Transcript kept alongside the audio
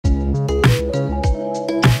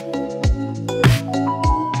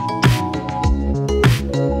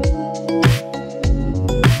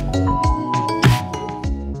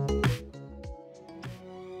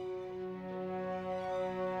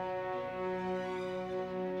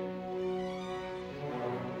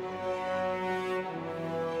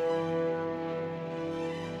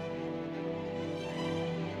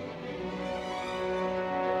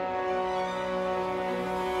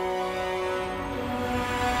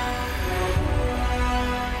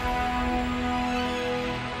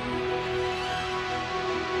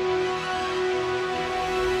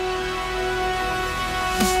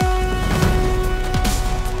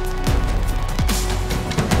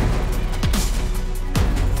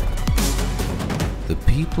The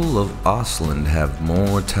people of Ostland have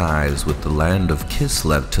more ties with the land of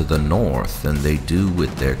Kislev to the north than they do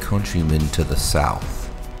with their countrymen to the south.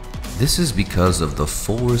 This is because of the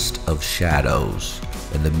Forest of Shadows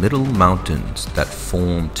and the Middle Mountains that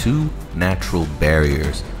form two natural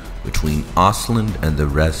barriers between Ostland and the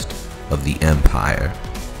rest of the Empire.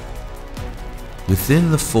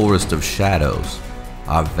 Within the Forest of Shadows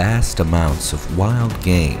are vast amounts of wild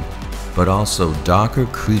game, but also darker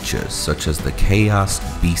creatures such as the Chaos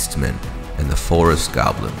Beastmen and the Forest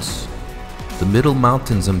Goblins. The Middle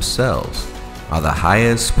Mountains themselves are the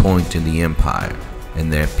highest point in the Empire,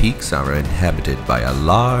 and their peaks are inhabited by a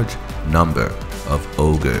large number of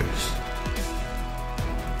ogres.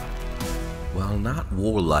 While not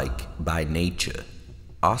warlike by nature,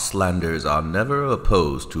 Ostlanders are never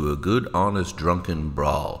opposed to a good honest drunken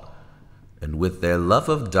brawl, and with their love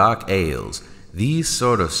of dark ales, these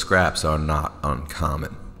sort of scraps are not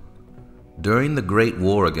uncommon. During the Great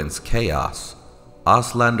War against Chaos,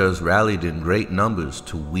 Ostlanders rallied in great numbers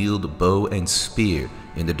to wield bow and spear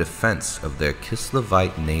in the defense of their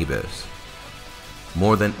Kislevite neighbors.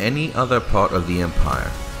 More than any other part of the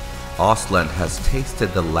Empire, Ostland has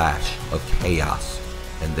tasted the lash of Chaos,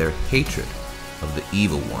 and their hatred of the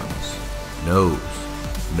evil ones knows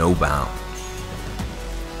no bounds.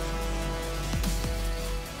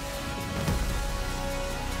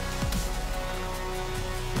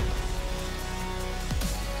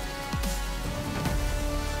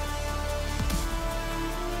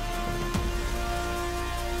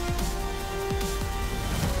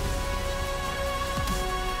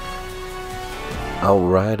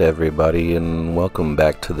 Alright everybody, and welcome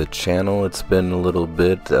back to the channel. It's been a little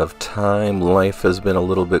bit of time. Life has been a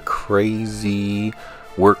little bit crazy.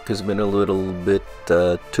 Work has been a little bit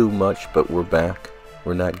too much, but we're back.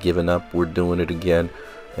 We're not giving up. We're doing it again.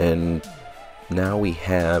 And now we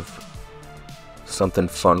have something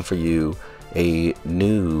fun for you. A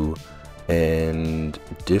new and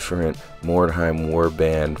different Mordheim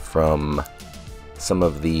Warband from some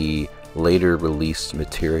of the later released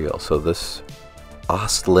material. So this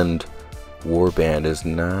Ostland Warband is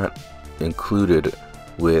not included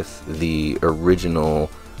with the original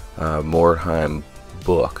Mordheim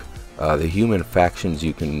book. The human factions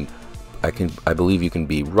I believe you can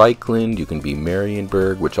be Reichland, you can be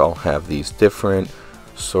Marienburg, which all have these different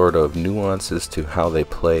sort of nuances to how they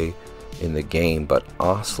play in the game, but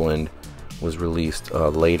Ostland was released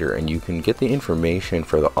later, and you can get the information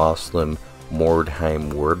for the Ostland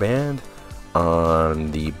Mordheim Warband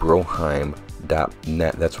on the Broheim.net.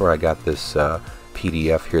 That's where I got this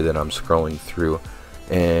PDF here that I'm scrolling through,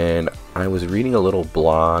 and I was reading a little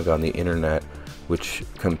blog on the internet which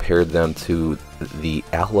compared them to the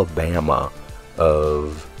Alabama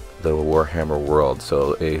of the Warhammer world,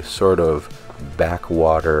 so a sort of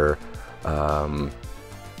backwater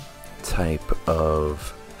type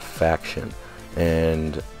of faction.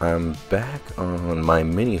 And I'm back on my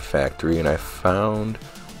mini factory, and I found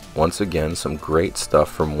once again some great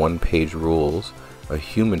stuff from One Page Rules, a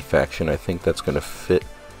human faction. I think that's going to fit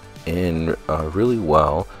in really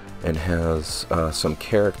well and has some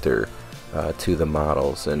character to the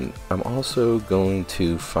models. And I'm also going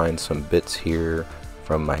to find some bits here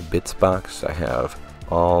from my bits box. I have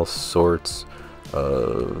all sorts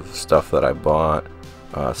of stuff that I bought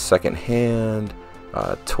secondhand,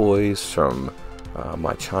 toys from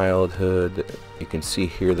my childhood. You can see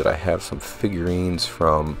here that I have some figurines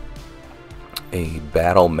from a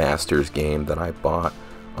Battle Masters game that I bought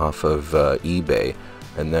off of eBay.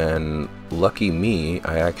 And then, lucky me,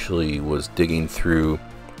 I actually was digging through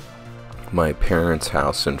my parents'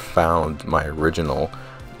 house and found my original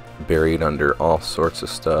buried under all sorts of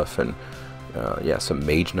stuff. And yeah, some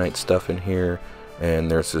Mage Knight stuff in here. And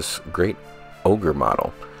there's this great ogre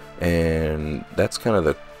model. And that's kind of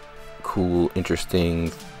the cool, interesting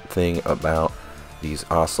thing about these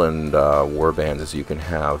Ostland warbands, is you can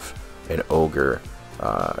have an ogre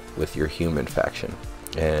with your human faction.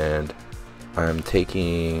 And I'm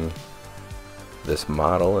taking this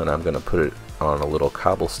model and I'm going to put it on a little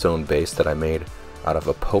cobblestone base that I made out of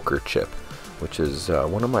a poker chip, which is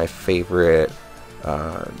one of my favorite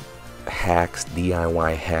hacks,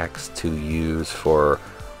 DIY hacks to use for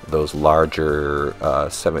those larger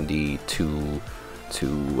 72 to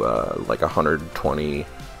like 120,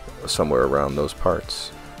 somewhere around those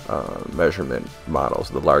parts, measurement models,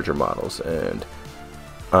 the larger models. And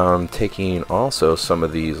I'm taking also some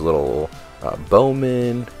of these little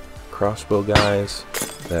bowmen, crossbow guys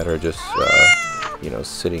that are just you know,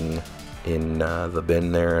 sitting in the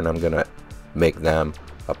bin there, and I'm gonna make them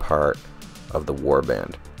a part of the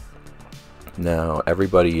warband. Now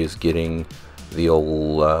everybody is getting the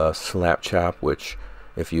old slap chop, which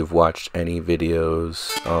if you've watched any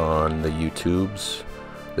videos on the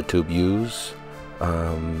the tube U's,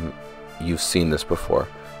 you've seen this before.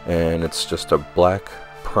 And it's just a black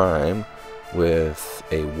prime with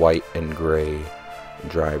a white and gray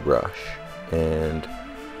dry brush. And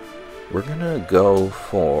we're gonna go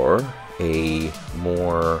for a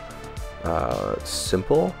more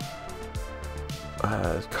simple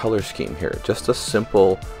color scheme here. Just a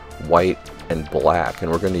simple white and black,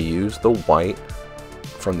 and we're going to use the white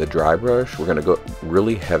from the dry brush. We're going to go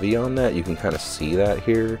really heavy on that. You can kind of see that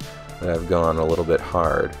here, that I've gone a little bit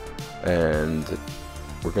hard, and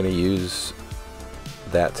we're going to use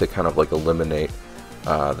that to kind of like eliminate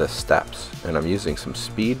the steps. And I'm using some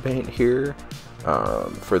speed paint here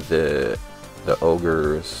for the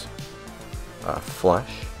ogre's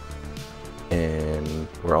flesh, and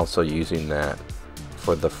we're also using that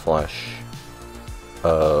for the flesh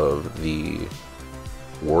of the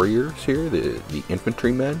warriors here, the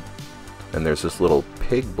infantrymen. And there's this little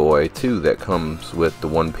pig boy too that comes with the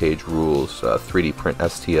one-page rules 3D print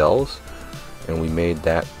STLs, and we made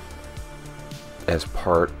that as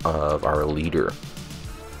part of our leader.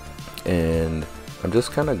 And I'm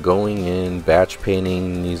just kind of going in, batch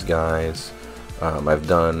painting these guys. I've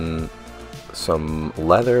done some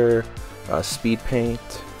leather speed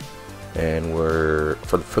paint, and we're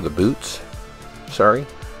for the boots. Sorry,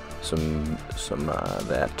 some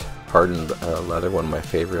that hardened leather, one of my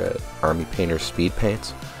favorite army painter speed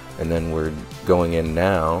paints. And then we're going in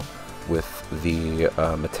now with the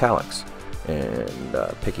metallics and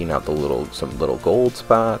picking out some little gold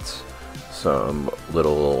spots, some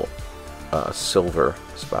little silver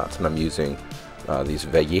spots, and I'm using these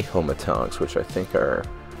Vallejo metallics, which I think are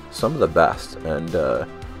some of the best. And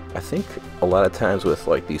I think a lot of times with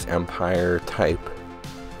like these Empire type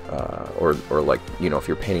or like, you know, if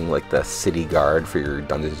you're painting like the city guard for your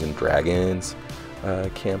Dungeons and Dragons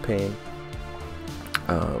campaign,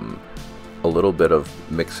 a little bit of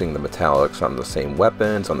mixing the metallics on the same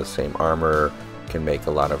weapons, on the same armor, can make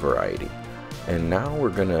a lot of variety. And now we're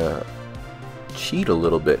gonna cheat a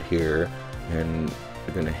little bit here, and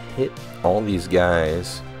we're gonna hit all these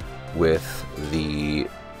guys with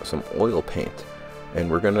some oil paint. And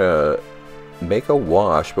we're gonna make a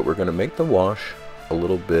wash, but we're gonna make the wash a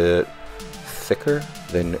little bit thicker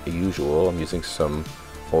than usual. I'm using some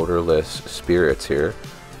odorless spirits here,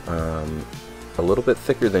 a little bit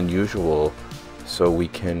thicker than usual, so we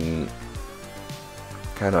can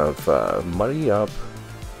kind of muddy up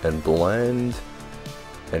and blend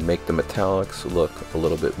and make the metallics look a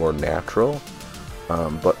little bit more natural.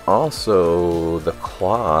 But also the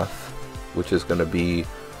cloth, which is going to be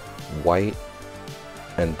white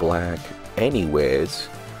and black anyways,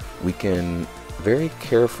 we can very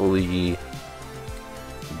carefully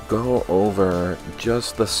go over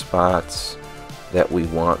just the spots that we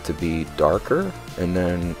want to be darker, and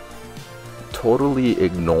then totally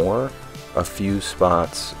ignore a few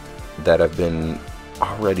spots that have been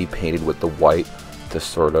already painted with the white to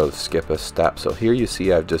sort of skip a step. So here you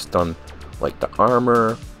see I've just done like the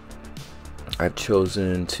armor. I've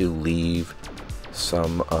chosen to leave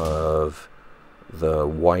some of the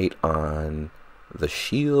white on the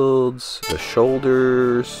shields, the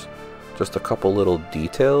shoulders, just a couple little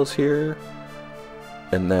details here,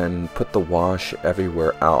 and then put the wash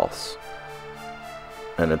everywhere else.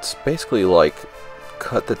 And it's basically like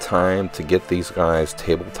cut the time to get these guys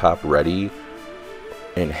tabletop ready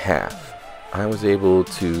in half. I was able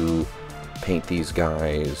to paint these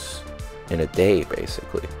guys in a day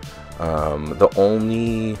basically. The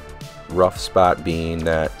only rough spot being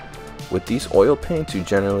that with these oil paints you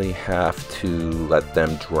generally have to let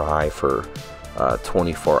them dry for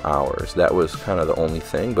 24 hours. That was kind of the only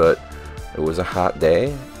thing, but it was a hot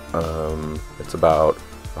day. It's about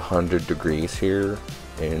 100 degrees here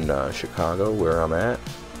in Chicago where I'm at.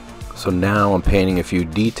 So now I'm painting a few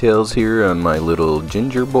details here on my little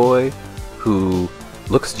ginger boy, who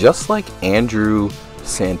looks just like Andrew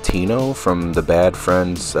Santino from the Bad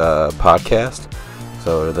Friends podcast.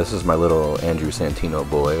 So this is my little Andrew Santino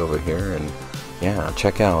boy over here, and yeah,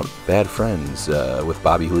 check out Bad Friends with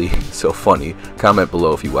Bobby Lee. So funny. Comment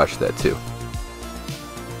below if you watched that too.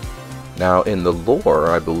 Now in the lore,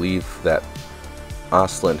 I believe that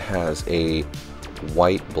Ostland has a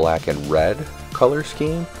white, black, and red color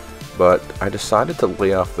scheme, but I decided to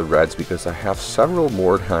lay off the reds because I have several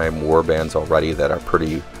Mordheim warbands already that are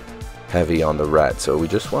pretty heavy on the red. So we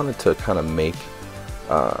just wanted to kind of make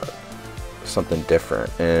something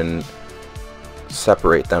different and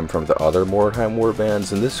separate them from the other Mordheim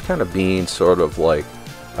warbands, and this kind of being sort of like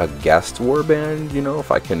a guest warband, you know,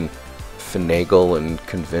 if I can finagle and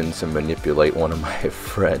convince and manipulate one of my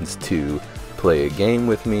friends to play a game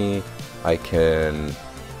with me, I can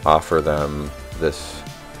offer them this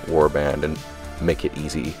warband and make it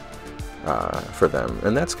easy for them.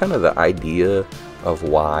 And that's kind of the idea of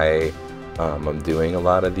why I'm doing a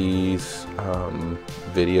lot of these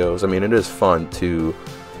videos. I mean, it is fun to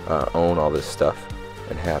own all this stuff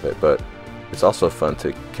and have it, but it's also fun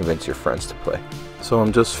to convince your friends to play. So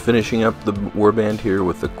I'm just finishing up the warband here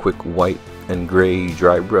with a quick white and gray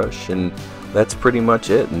dry brush, and that's pretty much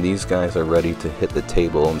it. And these guys are ready to hit the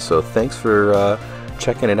table. And so thanks for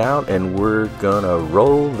checking it out, and we're gonna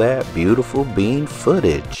roll that beautiful bean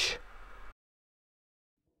footage.